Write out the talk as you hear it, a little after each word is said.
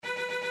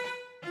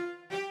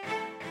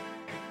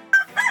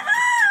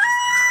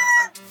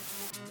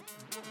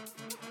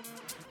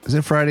Is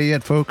it Friday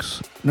yet,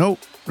 folks? Nope.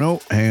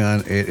 Hang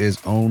on. It is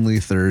only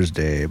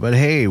Thursday. But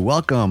hey,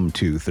 welcome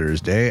to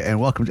Thursday and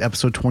welcome to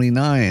episode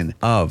 29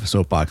 of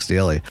Soapbox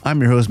Daily.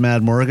 I'm your host,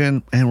 Mad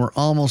Morgan, and we're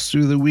almost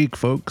through the week,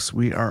 folks.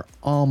 We are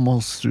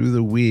almost through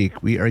the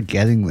week. We are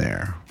getting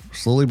there.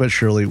 Slowly but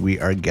surely, we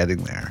are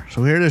getting there.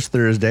 So here it is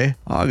Thursday,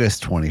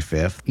 August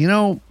 25th. You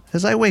know,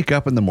 as I wake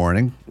up in the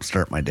morning,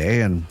 start my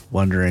day and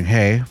wondering,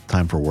 hey,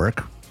 time for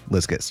work.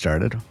 Let's get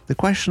started. The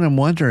question I'm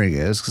wondering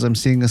is, because I'm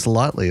seeing this a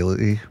lot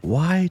lately,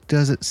 why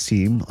does it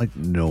seem like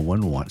no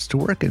one wants to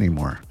work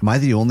anymore? Am I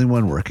the only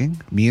one working?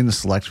 Me and the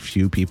select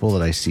few people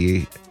that I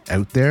see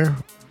out there,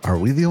 are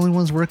we the only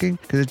ones working?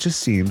 Because it just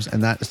seems,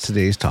 and that's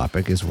today's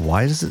topic, is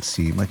why does it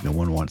seem like no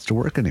one wants to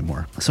work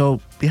anymore? So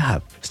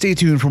yeah, stay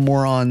tuned for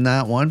more on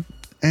that one.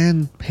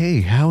 And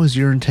hey, how is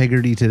your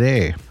integrity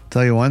today?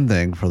 Tell you one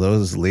thing, for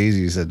those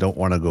lazies that don't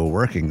want to go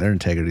working, their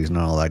integrity is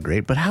not all that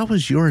great. But how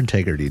is your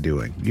integrity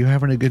doing? You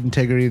having a good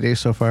integrity day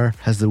so far?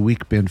 Has the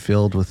week been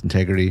filled with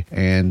integrity?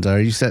 And are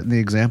you setting the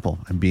example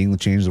and being the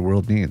change the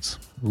world needs?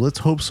 Let's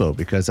hope so,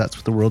 because that's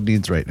what the world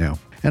needs right now.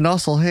 And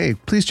also, hey,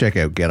 please check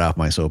out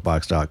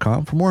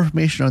getoffmysoapbox.com for more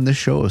information on this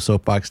show of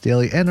Soapbox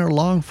Daily and our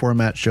long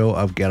format show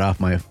of Get Off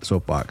My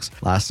Soapbox.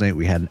 Last night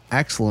we had an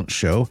excellent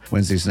show,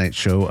 Wednesday's night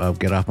show of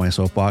Get Off My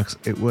Soapbox.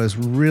 It was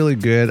really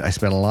good. I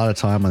spent a lot of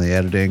time on the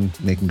editing,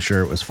 making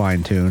sure it was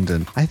fine-tuned,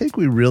 and I think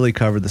we really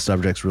covered the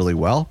subjects really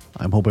well.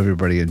 I hope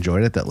everybody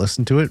enjoyed it that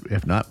listened to it.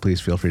 If not, please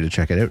feel free to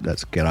check it out.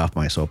 That's Get Off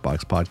My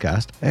Soapbox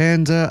podcast.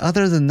 And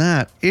other than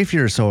that, if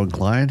you're so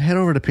inclined, head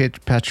over to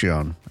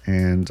Patreon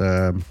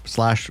and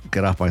slash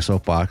Get Off My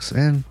Soapbox.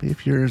 And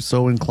if you're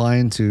so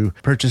inclined to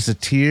purchase a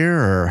tier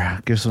or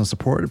give some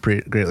support,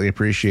 greatly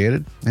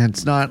appreciated. And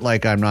it's not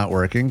like I'm not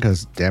working,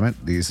 because damn it,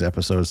 these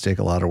episodes take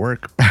a lot of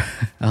work.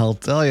 I'll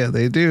tell you,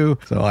 they do.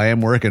 So I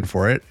am working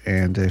for it.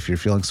 And if you're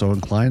feeling so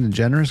inclined and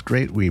generous,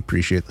 great. We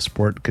appreciate the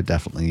support. Could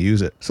definitely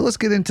use it. So let's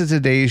get into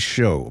today's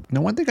show.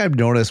 Now, one thing I've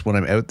noticed when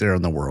I'm out there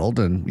in the world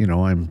and, you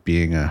know, I'm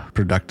being a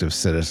productive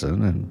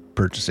citizen and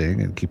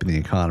purchasing and keeping the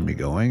economy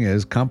going,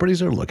 is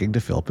companies are looking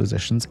to fill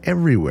positions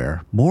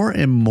everywhere. More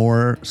and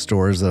more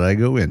stores that I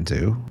go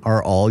into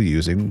are all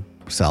using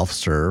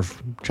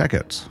self-serve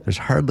checkouts. There's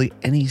hardly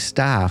any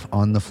staff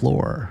on the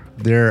floor.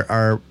 There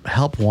are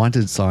help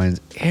wanted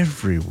signs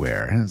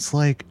everywhere. And it's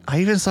like, I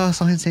even saw a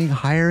sign saying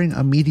hiring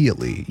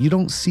immediately. You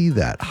don't see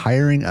that.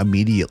 Hiring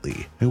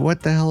immediately. Like,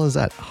 what the hell is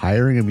that?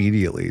 Hiring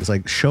immediately. It's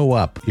like, show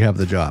up, you have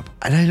the job.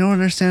 And I don't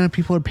understand how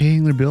people are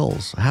paying their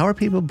bills. How are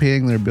people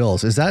paying their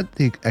bills? Is that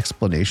the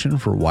explanation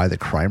for why the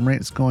crime rate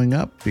is going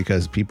up?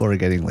 Because people are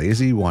getting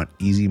lazy, want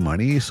easy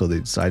money, so they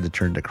decide to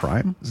turn to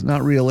crime? It's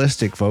not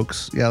realistic,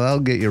 folks. Yeah, that'll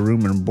get you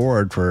room and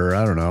board for,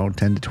 I don't know,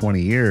 10 to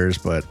 20 years,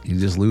 but you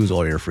just lose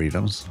all your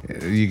freedoms.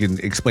 You can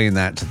explain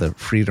that to the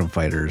freedom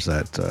fighters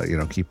that,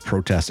 keep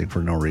protesting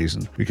for no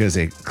reason because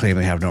they claim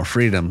they have no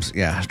freedoms.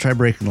 Yeah, try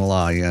breaking the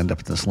law, you end up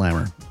in the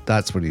slammer.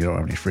 That's when you don't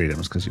have any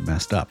freedoms, because you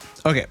messed up.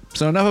 Okay,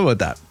 so enough about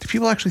that. Do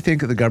people actually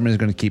think that the government is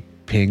going to keep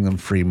paying them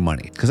free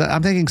money? Because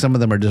I'm thinking some of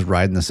them are just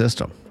riding the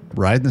system.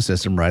 Riding the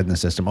system.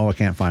 Oh, I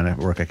can't find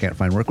work.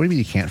 What do you mean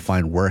you can't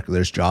find work?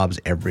 There's jobs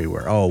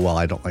everywhere. Oh, well,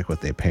 I don't like what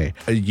they pay.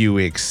 You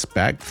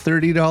expect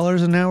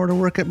 $30 an hour to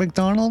work at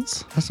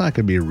McDonald's? That's not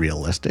going to be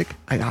realistic.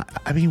 I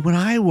mean, when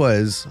I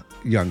was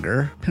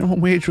younger, minimum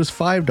wage was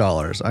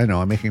 $5. I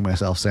know, I'm making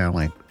myself sound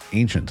like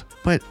ancient.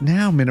 But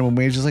now minimum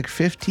wage is like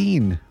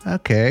 $15.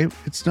 Okay,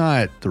 it's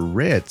not the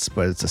Ritz,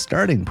 but it's a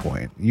starting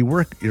point. You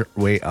work your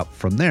way up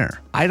from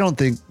there. I don't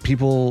think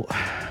people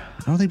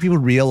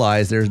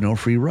realize there's no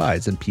free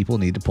rides and people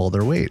need to pull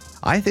their weight.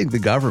 I think the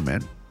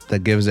government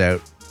that gives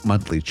out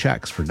monthly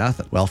checks for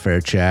nothing, welfare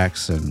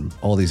checks and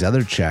all these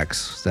other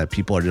checks that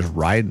people are just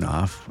riding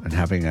off and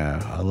having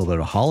a little bit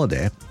of a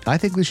holiday, I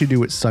think they should do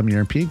what some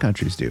European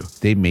countries do.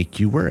 They make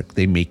you work.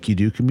 They make you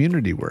do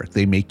community work.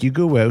 They make you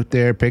go out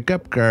there, pick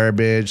up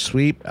garbage,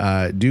 sweep,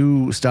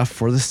 do stuff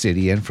for the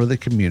city and for the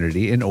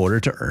community in order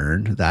to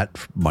earn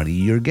that money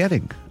you're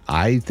getting.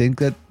 I think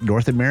that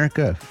North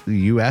America, the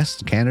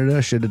US,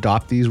 Canada should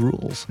adopt these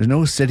rules. There's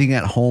no sitting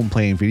at home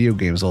playing video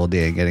games all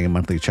day and getting a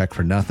monthly check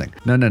for nothing.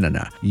 No.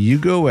 You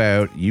go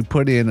out, you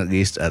put in at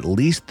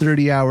least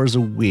 30 hours a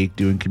week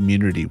doing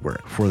community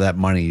work for that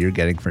money you're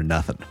getting for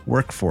nothing.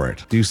 Work for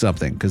it. Do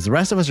something, because the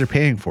rest of us are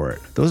paying for it.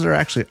 Those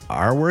that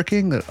are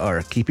working, that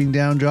are keeping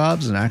down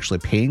jobs and actually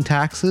paying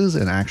taxes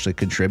and actually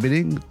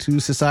contributing to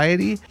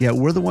society. Yeah,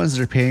 we're the ones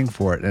that are paying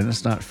for it, and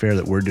it's not fair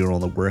that we're doing all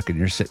the work and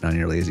you're sitting on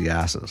your lazy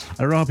asses.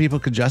 I don't know how people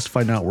could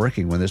justify not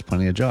working when there's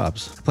plenty of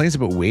jobs. Complaints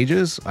about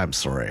wages? I'm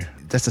sorry.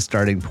 That's a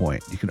starting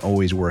point. You can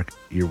always work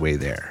your way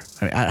there.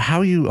 I mean, how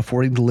are you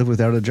affording to live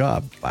without a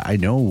job? I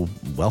know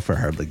welfare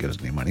hardly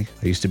gives any money.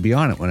 I used to be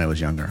on it when I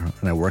was younger,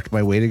 and I worked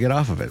my way to get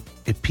off of it.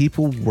 If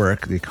people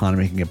work, the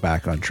economy can get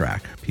back on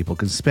track. People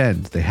can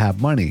spend. They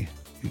have money.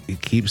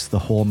 It keeps the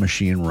whole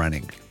machine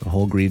running, the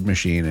whole greed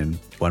machine,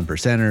 and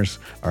 1%ers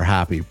are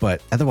happy,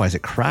 but otherwise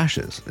it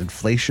crashes.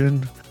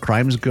 Inflation,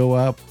 crimes go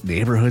up,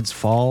 neighborhoods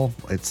fall.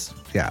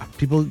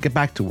 People get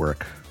back to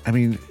work. I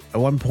mean, at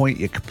one point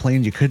you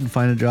complained you couldn't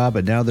find a job,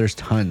 but now there's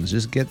tons.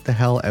 Just get the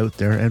hell out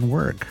there and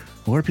work.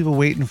 What are people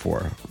waiting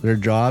for? Their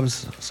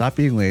jobs. Stop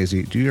being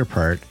lazy. Do your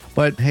part.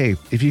 But hey,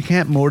 if you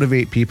can't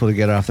motivate people to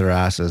get off their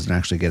asses and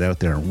actually get out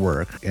there and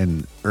work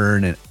and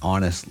earn an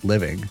honest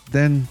living,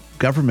 then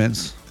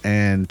governments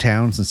and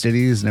towns and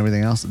cities and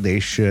everything else, they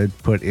should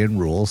put in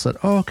rules that,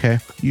 oh, okay,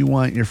 you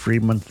want your free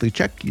monthly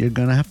check, you're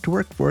going to have to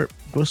work for it.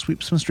 Go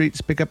sweep some streets,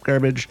 pick up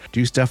garbage,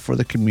 do stuff for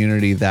the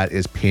community that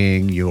is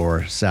paying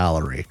your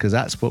salary, because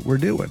that's what we're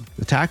doing.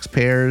 The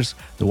taxpayers,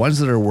 the ones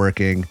that are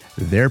working,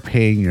 they're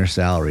paying your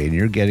salary and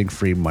you're getting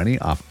free money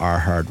off our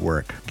hard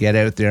work. Get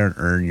out there and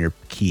earn your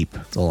keep.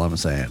 That's all I'm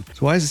saying.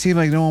 So why does it seem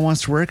like no one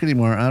wants to work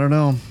anymore? I don't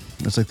know.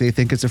 It's like they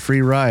think it's a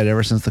free ride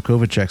ever since the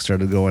COVID check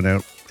started going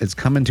out. It's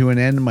coming to an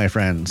end, my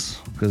friends,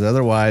 because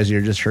otherwise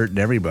you're just hurting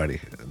everybody,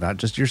 not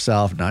just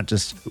yourself, not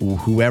just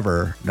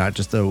whoever, not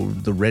just the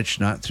rich,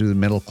 not through the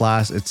middle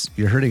class.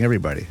 You're hurting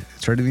everybody.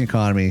 It's hurting the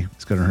economy.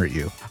 It's going to hurt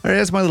you. All right,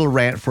 that's my little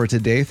rant for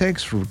today.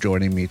 Thanks for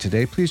joining me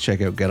today. Please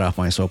check out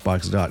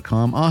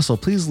getoffmysoapbox.com. Also,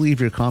 please leave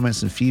your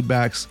comments and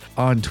feedbacks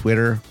on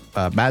Twitter.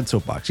 Mad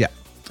Soapbox, yeah.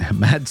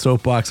 Mad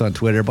Soapbox on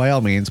Twitter. By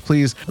all means,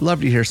 please. I'd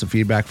love to hear some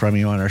feedback from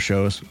you on our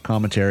shows,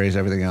 commentaries,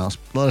 everything else.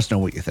 Let us know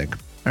what you think.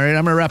 All right,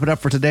 I'm going to wrap it up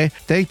for today.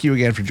 Thank you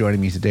again for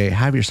joining me today.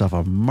 Have yourself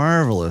a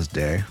marvelous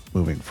day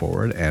moving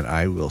forward, and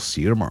I will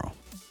see you tomorrow.